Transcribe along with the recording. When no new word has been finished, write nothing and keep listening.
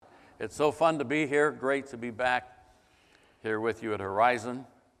It's so fun to be here. Great to be back here with you at Horizon.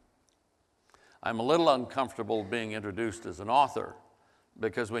 I'm a little uncomfortable being introduced as an author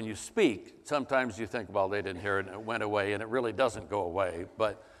because when you speak, sometimes you think, well, they didn't hear it and it went away, and it really doesn't go away.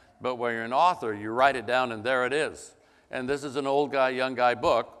 But when you're an author, you write it down and there it is. And this is an old guy, young guy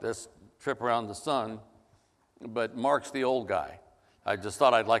book, this trip around the sun, but Mark's the old guy. I just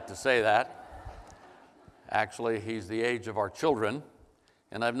thought I'd like to say that. Actually, he's the age of our children.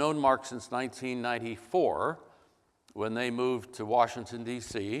 And I've known Mark since 1994 when they moved to Washington,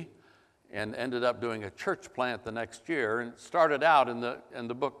 D.C., and ended up doing a church plant the next year. And it started out, and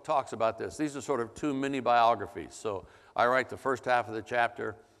the book talks about this. These are sort of two mini biographies. So I write the first half of the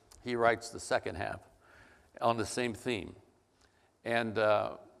chapter, he writes the second half on the same theme. And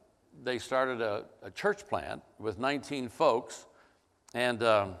they started a church plant with 19 folks. And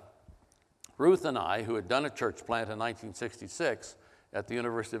Ruth and I, who had done a church plant in 1966, at the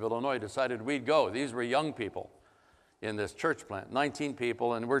University of Illinois, decided we'd go. These were young people in this church plant, 19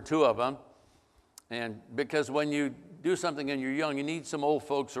 people, and we're two of them. And because when you do something and you're young, you need some old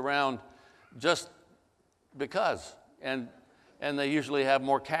folks around just because. And they usually have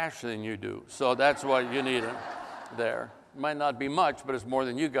more cash than you do. So that's why you need them there. It might not be much, but it's more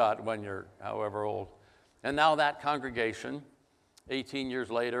than you got when you're however old. And now that congregation, 18 years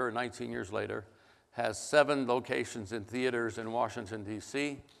later or 19 years later, has 7 locations in theaters in Washington,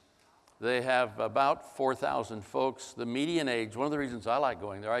 D.C. They have about 4,000 folks. The median age, one of the reasons I like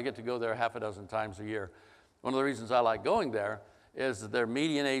going there, I get to go there half a dozen times a year. One of the reasons I like going there is that their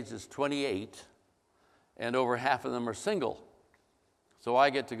median age is 28, and over half of them are single. So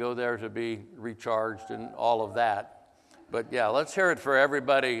I get to go there to be recharged and all of that. But yeah, let's hear it for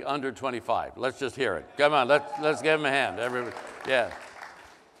everybody under 25. Let's just hear it. Come on, let's give them a hand. Everybody, yeah.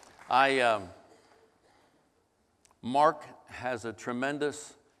 Mark has a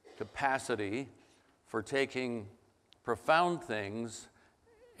tremendous capacity for taking profound things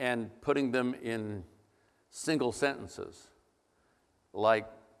and putting them in single sentences, like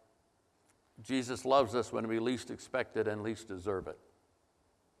Jesus loves us when we least expect it and least deserve it.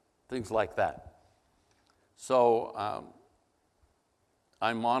 Things like that. So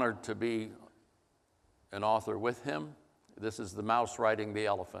I'm honored to be an author with him. This is the mouse riding the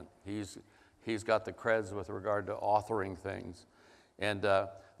elephant. He's got the creds with regard to authoring things. And the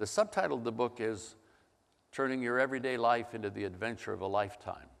subtitle of the book is Turning Your Everyday Life into the Adventure of a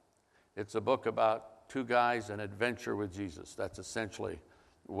Lifetime. It's a book about two guys, an adventure with Jesus. That's essentially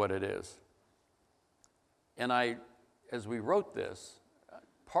what it is. And as we wrote this,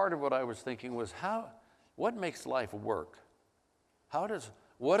 part of what I was thinking was what makes life work?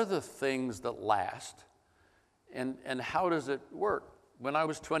 What are the things that last? And how does it work? When I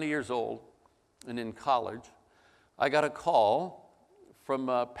was 20 years old, and in college, I got a call from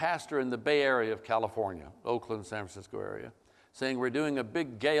a pastor in the Bay Area of California, Oakland, San Francisco area, saying, we're doing a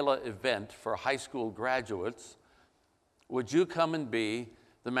big gala event for high school graduates. Would you come and be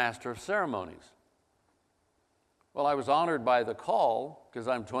the master of ceremonies? Well, I was honored by the call because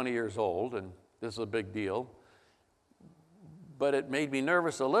I'm 20 years old and this is a big deal. But it made me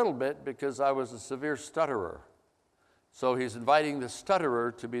nervous a little bit because I was a severe stutterer. So he's inviting the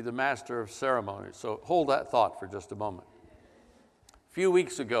stutterer to be the master of ceremonies. So hold that thought for just a moment. A few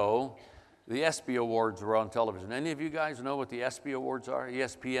weeks ago, the ESPY Awards were on television. Any of you guys know what the ESPY Awards are?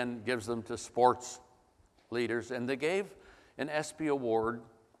 ESPN gives them to sports leaders. And they gave an ESPY Award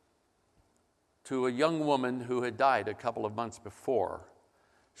to a young woman who had died a couple of months before.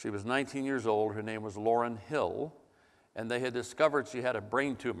 She was 19 years old. Her name was Lauryn Hill. And they had discovered she had a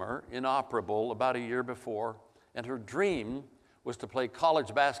brain tumor, inoperable, about a year before. And her dream was to play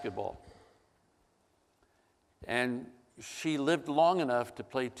college basketball. And she lived long enough to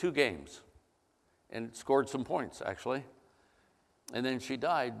play 2 games and scored some points, actually. And then she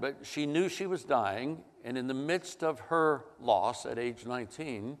died, but she knew she was dying. And in the midst of her loss at age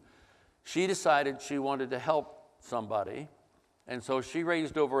 19, she decided she wanted to help somebody. And so she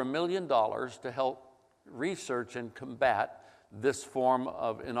raised over $1 million to help research and combat this form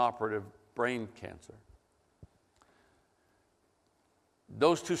of inoperative brain cancer.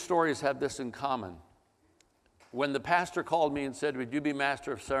 Those 2 stories have this in common. When the pastor called me and said, would you be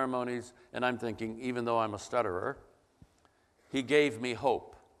master of ceremonies? And I'm thinking, even though I'm a stutterer, he gave me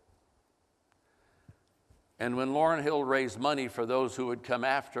hope. And when Lauryn Hill raised money for those who would come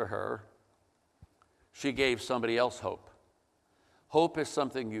after her, she gave somebody else hope. Hope is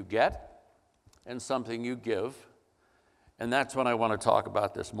something you get and something you give. And that's what I want to talk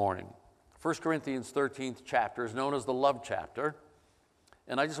about this morning. 1 Corinthians 13th chapter is known as the love chapter.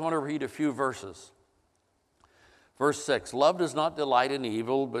 And I just want to read a few verses. Verse 6, love does not delight in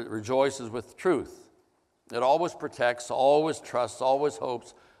evil, but rejoices with truth. It always protects, always trusts, always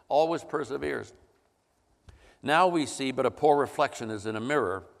hopes, always perseveres. Now we see but a poor reflection as in a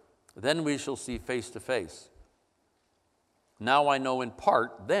mirror. Then we shall see face to face. Now I know in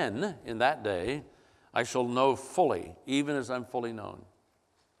part, then, in that day, I shall know fully, even as I'm fully known.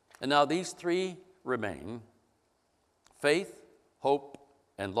 And now these three remain: faith, hope,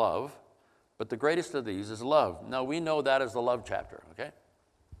 and love. But the greatest of these is love. Now we know that as the love chapter, okay?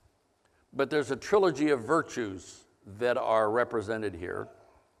 But there's a trilogy of virtues that are represented here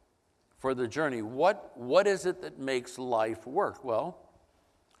for the journey. What is it that makes life work? Well,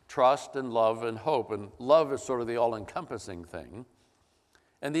 trust and love and hope. And love is sort of the all-encompassing thing.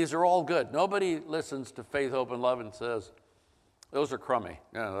 And these are all good. Nobody listens to faith, hope, and love and says, those are crummy.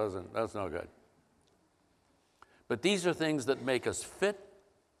 Yeah, that's no good. But these are things that make us fit,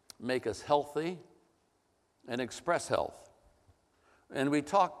 make us healthy, and express health. And we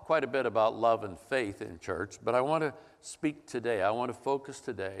talk quite a bit about love and faith in church, but I want to speak today, I want to focus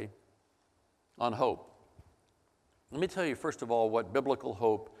today on hope. Let me tell you, first of all, what biblical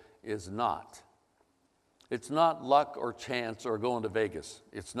hope is not. It's not luck or chance or going to Vegas.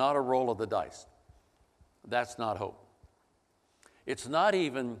 It's not a roll of the dice. That's not hope. It's not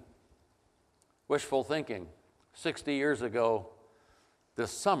even wishful thinking. 60 years ago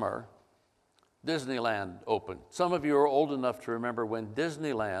this summer, Disneyland opened. Some of you are old enough to remember when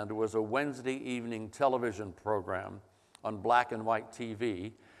Disneyland was a Wednesday evening television program on black and white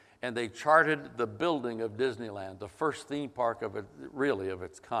TV, and they charted the building of Disneyland, the first theme park of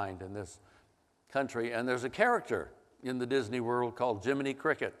its kind in this country. And there's a character in the Disney world called Jiminy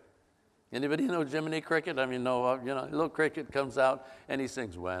Cricket. Anybody know Jiminy Cricket? I mean, little cricket comes out and he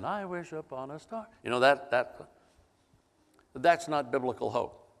sings, "When I wish upon a star." That's not biblical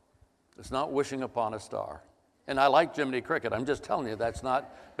hope. It's not wishing upon a star. And I like Jiminy Cricket. I'm just telling you that's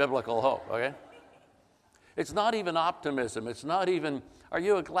not biblical hope, okay? It's not even optimism. It's not even, are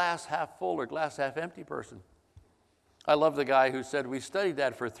you a glass half full or glass half empty person? I love the guy who said, we studied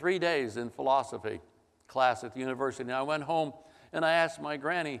that for 3 days in philosophy class at the university. And I went home and I asked my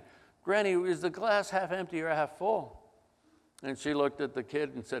granny, "Granny, is the glass half empty or half full?" And she looked at the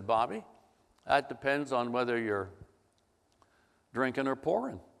kid and said, "Bobby, that depends on whether you're drinking or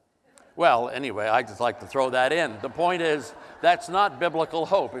pouring." Well, anyway, I just like to throw that in. The point is, that's not biblical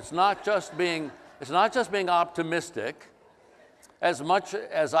hope. It's not just being optimistic, as much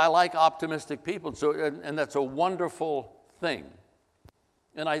as I like optimistic people. And that's a wonderful thing.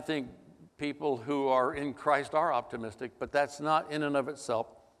 And I think people who are in Christ are optimistic, but that's not in and of itself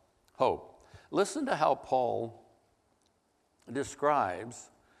hope. Listen to how Paul describes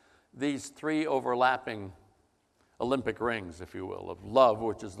these three overlapping Olympic rings, if you will, of love,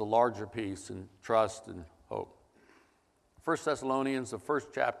 which is the larger piece, and trust and hope. 1 Thessalonians, the first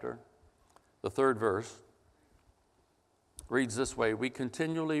chapter, the 3rd verse, reads this way: "We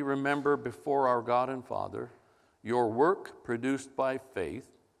continually remember before our God and Father your work produced by faith,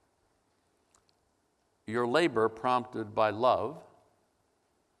 your labor prompted by love,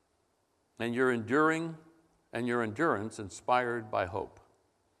 and your endurance inspired by hope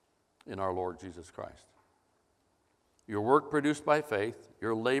in our Lord Jesus Christ." Your work produced by faith,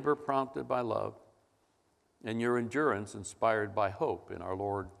 your labor prompted by love, and your endurance inspired by hope in our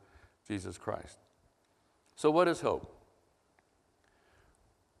Lord Jesus Christ. So what is hope?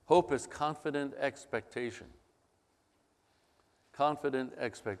 Hope is confident expectation. Confident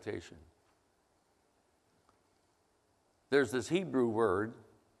expectation. There's this Hebrew word,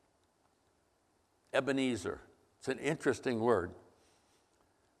 Ebenezer. It's an interesting word.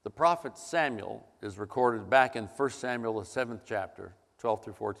 The prophet Samuel is recorded back in 1 Samuel, the 7th chapter, 12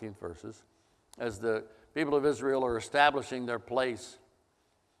 through 14 verses, as the people of Israel are establishing their place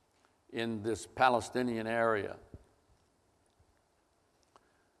in this Palestinian area.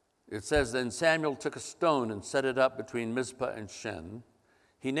 It says, "Then Samuel took a stone and set it up between Mizpah and Shen.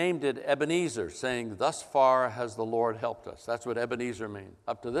 He named it Ebenezer, saying, 'Thus far has the Lord helped us.'" That's what Ebenezer means.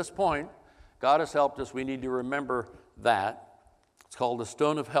 Up to this point, God has helped us. We need to remember that. It's called the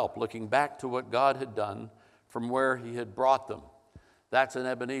stone of help, looking back to what God had done from where he had brought them. That's an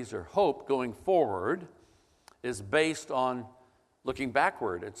Ebenezer. Hope going forward is based on looking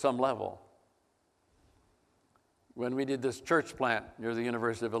backward at some level. When we did this church plant near the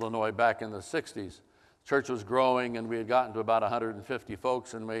University of Illinois back in the 60s, church was growing and we had gotten to about 150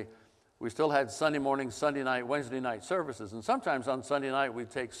 folks, and we still had Sunday morning, Sunday night, Wednesday night services. And sometimes on Sunday night we'd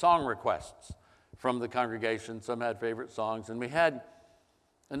take song requests from the congregation. Some had favorite songs, and we had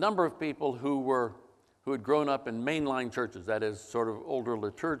a number of people who were who had grown up in mainline churches, that is, sort of older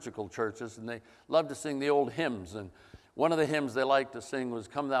liturgical churches, and they loved to sing the old hymns. And one of the hymns they liked to sing was,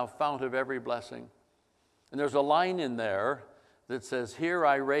 "Come Thou Fount of Every Blessing." And there's a line in there that says, "Here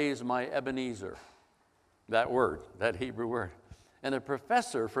I raise my Ebenezer," that word, that Hebrew word. And a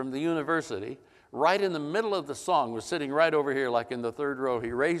professor from the university, right in the middle of the song, was sitting right over here, like in the third row.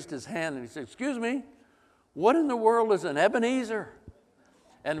 He raised his hand and he said, "Excuse me, what in the world is an Ebenezer?"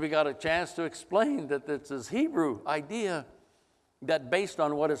 And we got a chance to explain that it's this Hebrew idea that based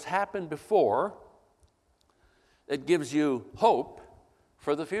on what has happened before, it gives you hope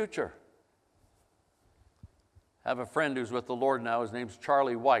for the future. I have a friend who's with the Lord now. His name's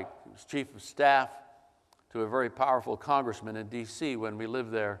Charlie White. He was chief of staff to a very powerful congressman in D.C. when we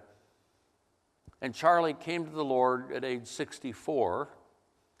lived there. And Charlie came to the Lord at age 64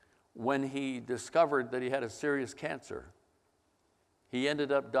 when he discovered that he had a serious cancer. He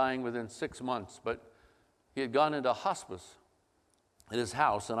ended up dying within 6 months, but he had gone into hospice at his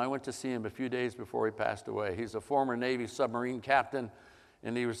house, and I went to see him a few days before he passed away. He's a former Navy submarine captain,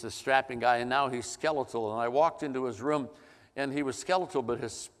 and he was this strapping guy, and now he's skeletal. And I walked into his room, and he was skeletal, but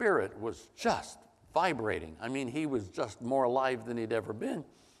his spirit was just vibrating. I mean, he was just more alive than he'd ever been.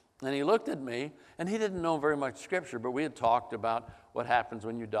 And he looked at me, and he didn't know very much scripture, but we had talked about what happens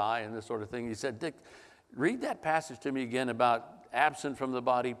when you die and this sort of thing. He said, "Dick, read that passage to me again about absent from the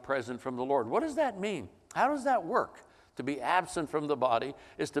body, present from the Lord. What does that mean? How does that work? To be absent from the body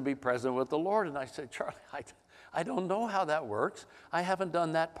is to be present with the Lord." And I said, "Charlie, I don't know how that works. I haven't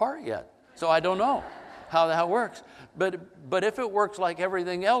done that part yet, so I don't know how that works. But if it works like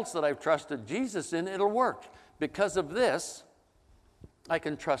everything else that I've trusted Jesus in, it'll work. Because of this, I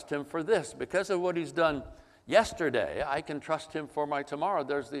can trust him for this. Because of what he's done yesterday, I can trust him for my tomorrow."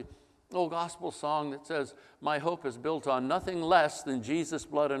 There's the old gospel song that says, "My hope is built on nothing less than Jesus'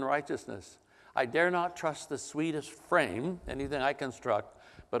 blood and righteousness. I dare not trust the sweetest frame, anything I construct,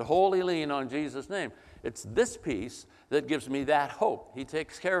 but wholly lean on Jesus' name." It's this piece that gives me that hope. He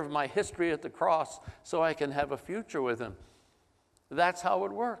takes care of my history at the cross so I can have a future with him. That's how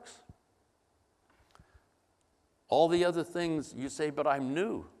it works. All the other things you say, "But I'm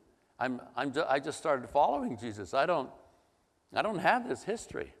new. I just started following Jesus. I don't have this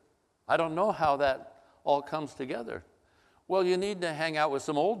history. I don't know how that all comes together." Well, you need to hang out with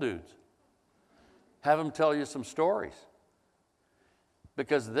some old dudes. Have them tell you some stories.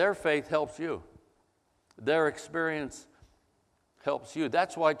 Because their faith helps you. Their experience helps you.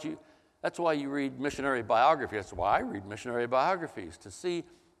 That's why you read missionary biography. That's why I read missionary biographies, to see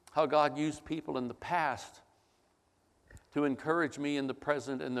how God used people in the past to encourage me in the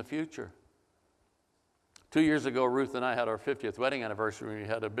present and the future. 2 years ago, Ruth and I had our 50th wedding anniversary, and we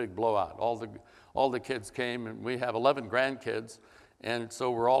had a big blowout. All the kids came, and we have 11 grandkids, and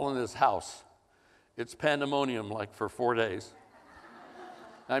so we're all in this house. It's pandemonium like for 4 days.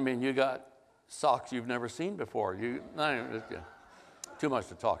 I mean, you got socks you've never seen before. Too much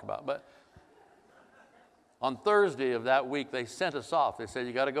to talk about. But on Thursday of that week, they sent us off. They said,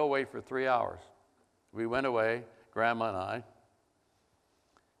 "You got to go away for 3 hours." We went away, Grandma and I.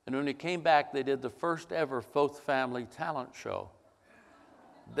 And when we came back, they did the first ever Foth Family talent show.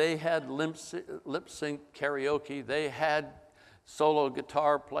 They had lip sync karaoke. They had solo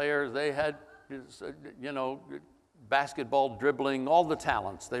guitar players. They had, basketball dribbling, all the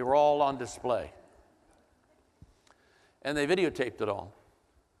talents. They were all on display. And they videotaped it all.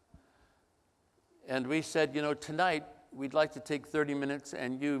 And we said, tonight we'd like to take 30 minutes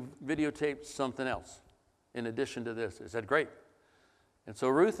and you videotaped something else in addition to this. They said, "Great." And so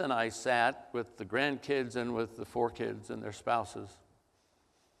Ruth and I sat with the grandkids and with the 4 kids and their spouses.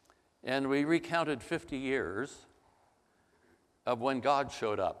 And we recounted 50 years of when God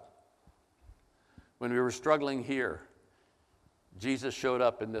showed up. When we were struggling here, Jesus showed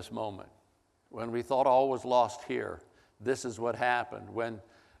up in this moment. When we thought all was lost here, this is what happened. When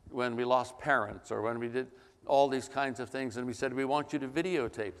we lost parents, or when we did all these kinds of things, and we said, "We want you to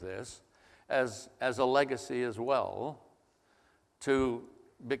videotape this as a legacy as well,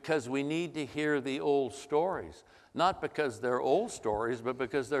 because we need to hear the old stories. Not because they're old stories, but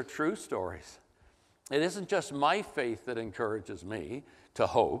because they're true stories. It isn't just my faith that encourages me to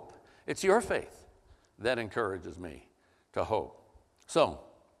hope. It's your faith that encourages me to hope." So,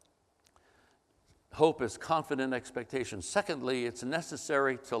 hope is confident expectation. Secondly, it's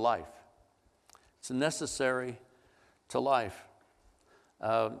necessary to life. It's necessary to life.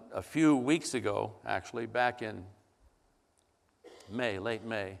 A few weeks ago, actually, back in May, late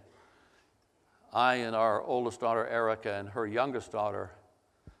May, I and our oldest daughter, Erica, and her youngest daughter,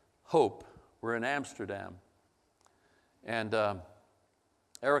 Hope, were in Amsterdam. And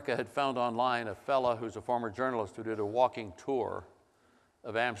Erica had found online a fella who's a former journalist who did a walking tour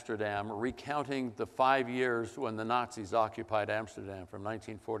of Amsterdam, recounting the 5 years when the Nazis occupied Amsterdam from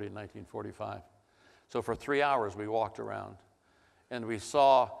 1940 to 1945. So for 3 hours we walked around, and we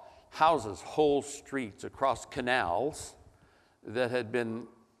saw houses, whole streets across canals that had been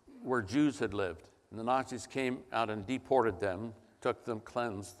where Jews had lived. And the Nazis came out and deported them, took them,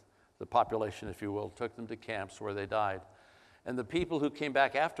 cleansed the population, if you will, took them to camps where they died. And the people who came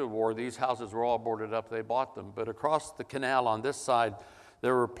back after the war, these houses were all boarded up, they bought them. But across the canal on this side,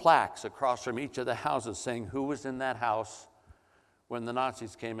 there were plaques across from each of the houses saying who was in that house when the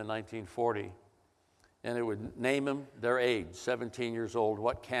Nazis came in 1940. And it would name them, their age, 17 years old,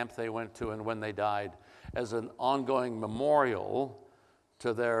 what camp they went to, and when they died, as an ongoing memorial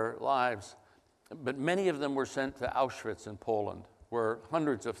to their lives. But many of them were sent to Auschwitz in Poland, where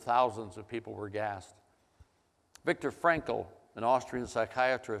hundreds of thousands of people were gassed. Viktor Frankl, an Austrian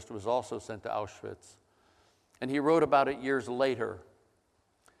psychiatrist, was also sent to Auschwitz. And he wrote about it years later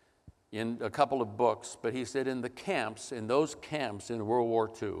in a couple of books, but he said in those camps in World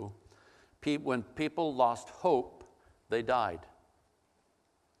War II, when people lost hope, they died.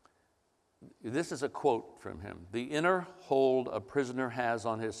 This is a quote from him. The inner hold a prisoner has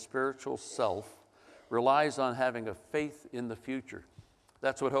on his spiritual self relies on having a faith in the future.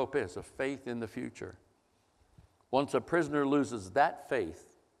 That's what hope is, a faith in the future. Once a prisoner loses that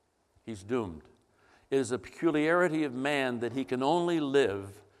faith, he's doomed. It is a peculiarity of man that he can only live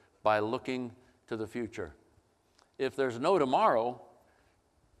by looking to the future. If there's no tomorrow,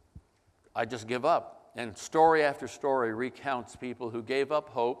 I just give up. And story after story recounts people who gave up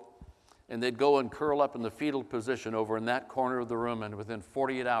hope, and they'd go and curl up in the fetal position over in that corner of the room, and within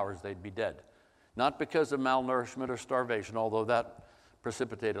 48 hours they'd be dead. Not because of malnourishment or starvation, although that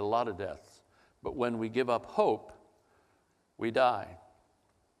precipitated a lot of deaths. But when we give up hope, we die.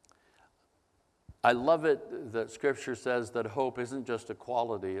 I love it that Scripture says that hope isn't just a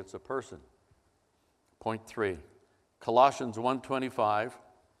quality, it's a person. Point 3, Colossians 1:25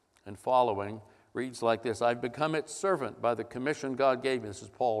 and following reads like this: I've become its servant by the commission God gave me, this is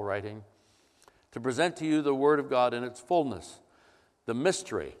Paul writing, to present to you the word of God in its fullness, the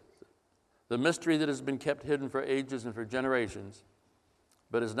mystery that has been kept hidden for ages and for generations,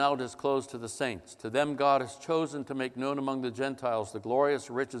 but is now disclosed to the saints. To them God has chosen to make known among the Gentiles the glorious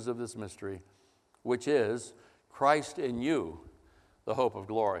riches of this mystery, which is Christ in you, the hope of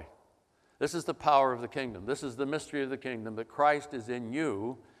glory. This is the power of the kingdom. This is the mystery of the kingdom, that Christ is in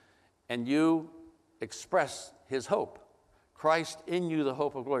you, and you express his hope. Christ in you, the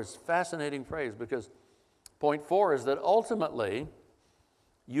hope of glory. It's a fascinating phrase, because point 4 is that ultimately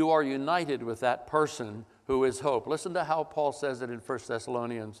you are united with that person who is hope. Listen to how Paul says it in 1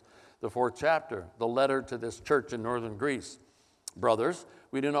 Thessalonians, the 4th chapter, the letter to this church in northern Greece. Brothers,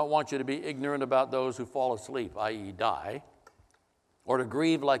 we do not want you to be ignorant about those who fall asleep, i.e. die, or to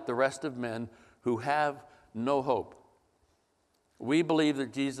grieve like the rest of men who have no hope. We believe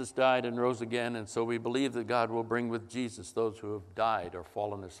that Jesus died and rose again, and so we believe that God will bring with Jesus those who have died or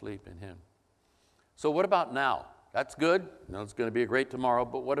fallen asleep in him. So what about now? That's good. It's going to be a great tomorrow,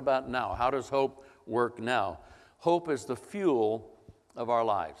 but what about now? How does hope work now? Hope is the fuel of our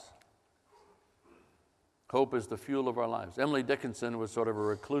lives. Hope is the fuel of our lives. Emily Dickinson was sort of a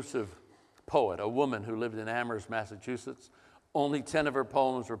reclusive poet, a woman who lived in Amherst, Massachusetts. Only 10 of her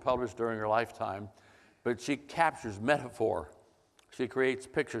poems were published during her lifetime, but she captures metaphor. She creates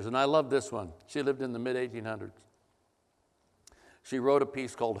pictures, and I love this one. She lived in the mid-1800s. She wrote a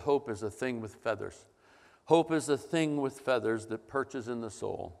piece called Hope is a Thing with Feathers. Hope is a thing with feathers that perches in the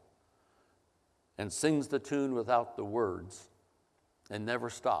soul and sings the tune without the words and never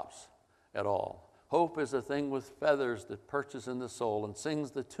stops at all. Hope is a thing with feathers that perches in the soul and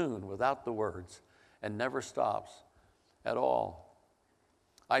sings the tune without the words and never stops at all.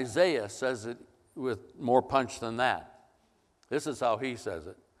 Isaiah says it with more punch than that. This is how he says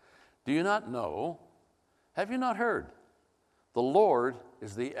it. Do you not know? Have you not heard? The Lord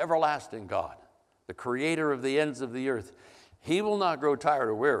is the everlasting God, the creator of the ends of the earth. He will not grow tired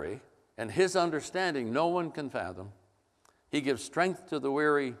or weary, and his understanding no one can fathom. He gives strength to the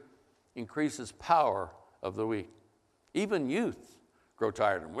weary, increases power of the weak. Even youth grow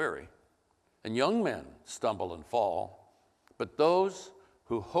tired and weary, and young men stumble and fall. But those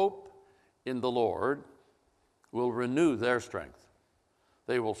who hope in the Lord will renew their strength.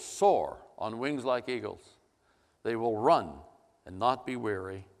 They will soar on wings like eagles. They will run and not be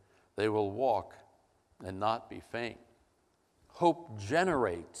weary. They will walk and not be faint. Hope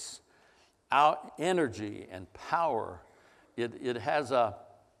generates out energy and power. It has an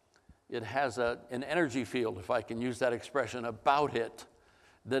energy field, if I can use that expression, about it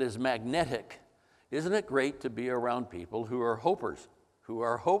that is magnetic. Isn't it great to be around people who are hopers, who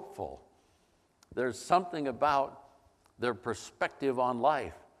are hopeful? There's something about their perspective on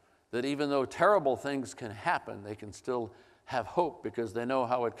life that even though terrible things can happen, they can still have hope because they know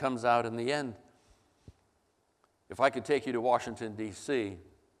how it comes out in the end. If I could take you to Washington, D.C.,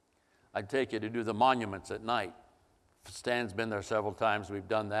 I'd take you to do the monuments at night. Stan's been there several times. We've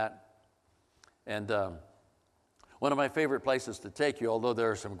done that. And one of my favorite places to take you, although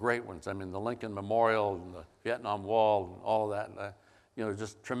there are some great ones, I mean, the Lincoln Memorial and the Vietnam Wall and all of that,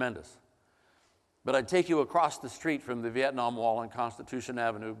 just tremendous. But I'd take you across the street from the Vietnam Wall on Constitution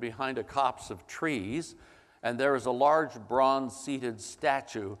Avenue behind a copse of trees, and there is a large bronze-seated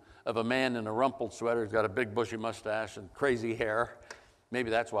statue of a man in a rumpled sweater. He's got a big bushy mustache and crazy hair. Maybe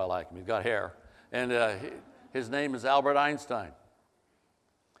that's why I like him. He's got hair. And his name is Albert Einstein.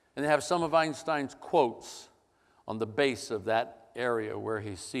 And they have some of Einstein's quotes on the base of that area where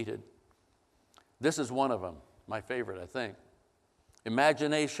he's seated. This is one of them, my favorite, I think.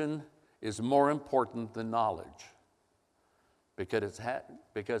 Imagination is more important than knowledge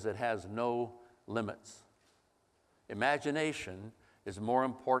because it has no limits. Imagination is more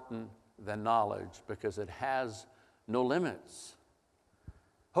important than knowledge because it has no limits.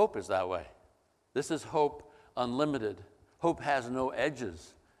 Hope is that way. This is hope unlimited. Hope has no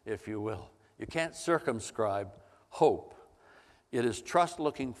edges, if you will. You can't circumscribe hope. It is trust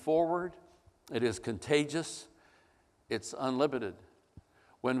looking forward. It is contagious. It's unlimited.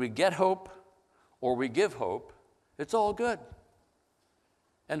 When we get hope or we give hope, it's all good.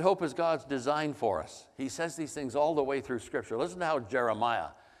 And hope is God's design for us. He says these things all the way through Scripture. Listen to how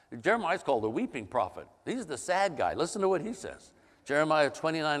Jeremiah's called a weeping prophet. He's the sad guy. Listen to what he says. Jeremiah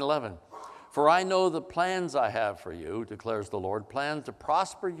 29:11. For I know the plans I have for you, declares the Lord, plans to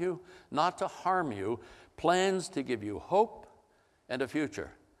prosper you, not to harm you, plans to give you hope and a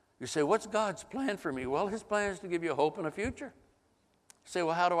future. You say, what's God's plan for me? Well, his plan is to give you hope and a future. You say,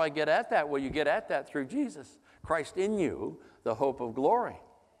 well, how do I get at that? Well, you get at that through Jesus, Christ in you, the hope of glory.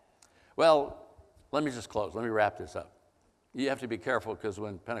 Well, let me just close. Let me wrap this up. You have to be careful because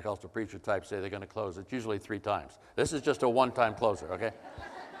when Pentecostal preacher types say they're going to close, it's usually 3 times. This is just a one-time closer, okay?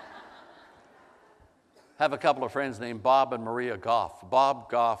 Have a couple of friends named Bob and Maria Goff. Bob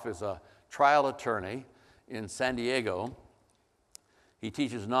Goff is a trial attorney in San Diego. He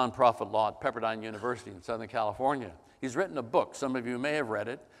teaches nonprofit law at Pepperdine University in Southern California. He's written a book, some of you may have read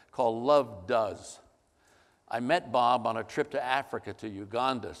it, called Love Does. I met Bob on a trip to Africa, to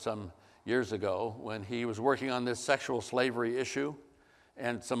Uganda, some years ago when he was working on this sexual slavery issue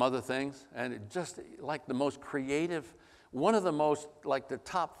and some other things. And it just like the most creative, one of the most, like the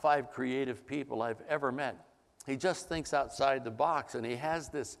top 5 creative people I've ever met. He just thinks outside the box, and he has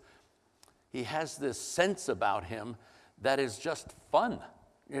this sense about him that is just fun.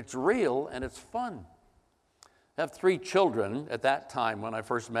 It's real and it's fun. I have 3 children at that time when I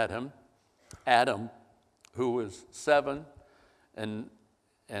first met him. Adam, who was 7, and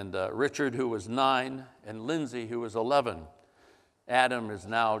Richard, who was 9, and Lindsay, who was 11. Adam is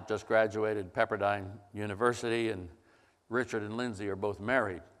now just graduated Pepperdine University, and Richard and Lindsay are both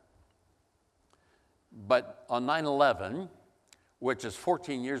married. But on 9/11, which is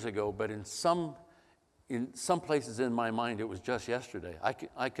 14 years ago, but in some places in my mind it was just yesterday.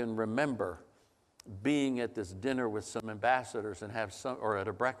 I can remember being at this dinner with some ambassadors and or at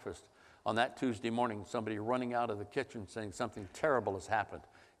a breakfast on that Tuesday morning, somebody running out of the kitchen saying something terrible has happened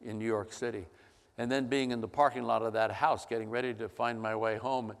in New York City. And then being in the parking lot of that house, getting ready to find my way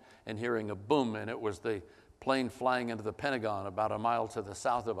home and hearing a boom, and it was the plane flying into the Pentagon about a mile to the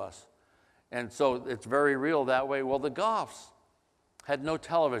south of us. And so it's very real that way. Well, the Goffs had no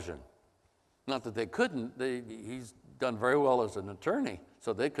television. Not that they couldn't. He's done very well as an attorney,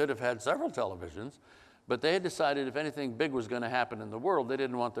 so they could have had several televisions. But they had decided if anything big was going to happen in the world, they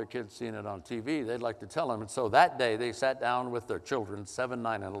didn't want their kids seeing it on TV. They'd like to tell them. And so that day, they sat down with their children, 7,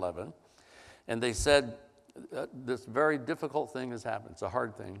 9, and 11, and they said, this very difficult thing has happened. It's a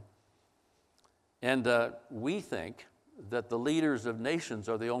hard thing. And we think that the leaders of nations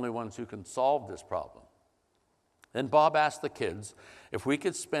are the only ones who can solve this problem. Then Bob asked the kids, if we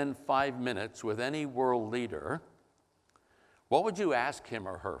could spend 5 minutes with any world leader, what would you ask him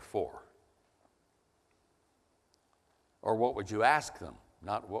or her for? Or what would you ask them?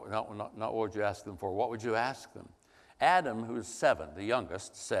 Not what would you ask them for, what would you ask them? Adam, who's 7, the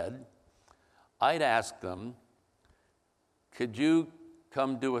youngest, said, I'd ask them, could you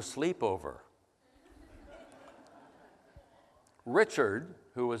come do a sleepover? Richard,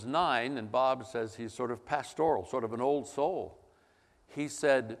 who was 9, and Bob says he's sort of pastoral, sort of an old soul. He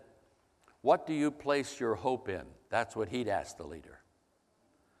said, what do you place your hope in? That's what he'd ask the leader.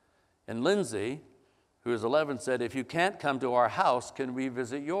 And Lindsay, who is 11, said, if you can't come to our house, can we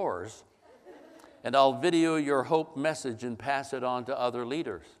visit yours? And I'll video your hope message and pass it on to other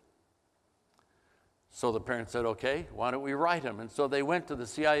leaders. So the parents said, okay, why don't we write them? And so they went to the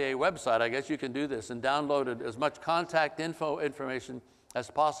CIA website, I guess you can do this, and downloaded as much contact information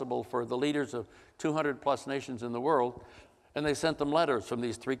as possible for the leaders of 200 plus nations in the world. And they sent them letters from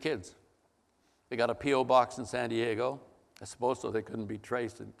these 3 kids. They got a P.O. box in San Diego, I suppose so they couldn't be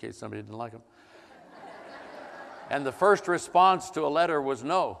traced in case somebody didn't like them. And the first response to a letter was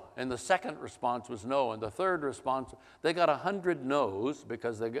no, and the second response was no, and the third response, they got 100 no's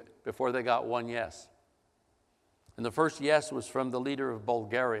before they got 1 yes. And the first yes was from the leader of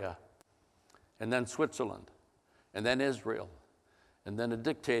Bulgaria, and then Switzerland, and then Israel, and then a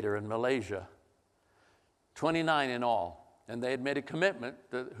dictator in Malaysia. 29 in all. And they had made a commitment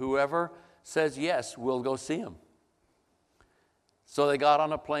that whoever says yes, we'll go see him. So they got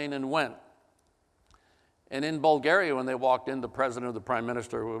on a plane and went. And in Bulgaria, when they walked in, the president or the prime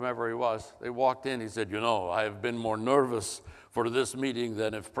minister, whomever he was, they walked in, he said, you know, I have been more nervous for this meeting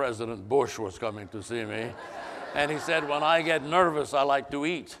than if President Bush was coming to see me. And he said, when I get nervous, I like to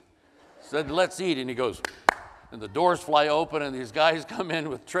eat. He said, let's eat. And he goes, and the doors fly open, and these guys come in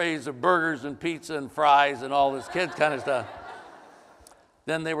with trays of burgers and pizza and fries and all this kids kind of stuff.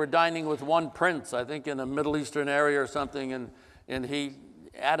 Then they were dining with one prince, I think in a Middle Eastern area or something, and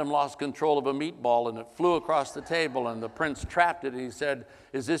Adam lost control of a meatball, and it flew across the table, and the prince trapped it, and he said,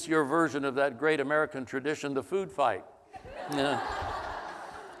 is this your version of that great American tradition, the food fight? Yeah.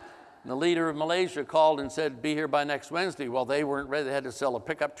 And the leader of Malaysia called and said, be here by next Wednesday. Well, they weren't ready. They had to sell a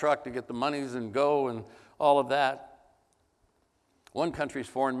pickup truck to get the monies and go and all of that. One country's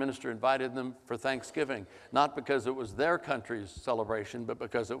foreign minister invited them for Thanksgiving, not because it was their country's celebration, but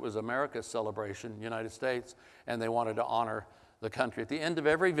because it was America's celebration, United States, and they wanted to honor the country. At the end of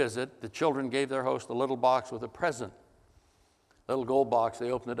every visit, the children gave their host a little box with a present. A little gold box.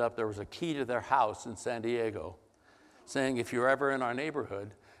 They opened it up. There was a key to their house in San Diego saying, if you're ever in our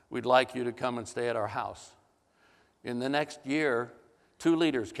neighborhood, we'd like you to come and stay at our house. In the next year, 2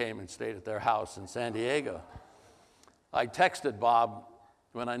 leaders came and stayed at their house in San Diego. I texted Bob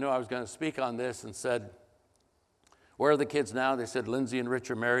when I knew I was going to speak on this and said, where are the kids now? They said Lindsay and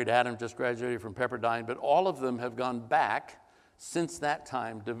Rich are married. Adam just graduated from Pepperdine. But all of them have gone back since that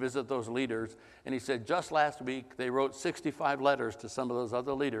time to visit those leaders. And he said just last week they wrote 65 letters to some of those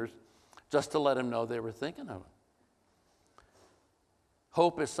other leaders just to let them know they were thinking of it.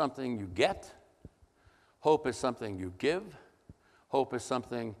 Hope is something you get. Hope is something you give. Hope is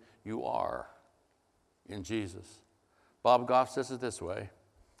something you are in Jesus. Bob Goff says it this way.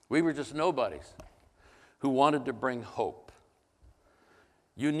 We were just nobodies who wanted to bring hope.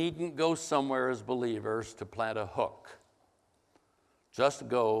 You needn't go somewhere as believers to plant a hook. Just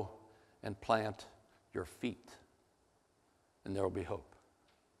go and plant your feet, and there will be hope.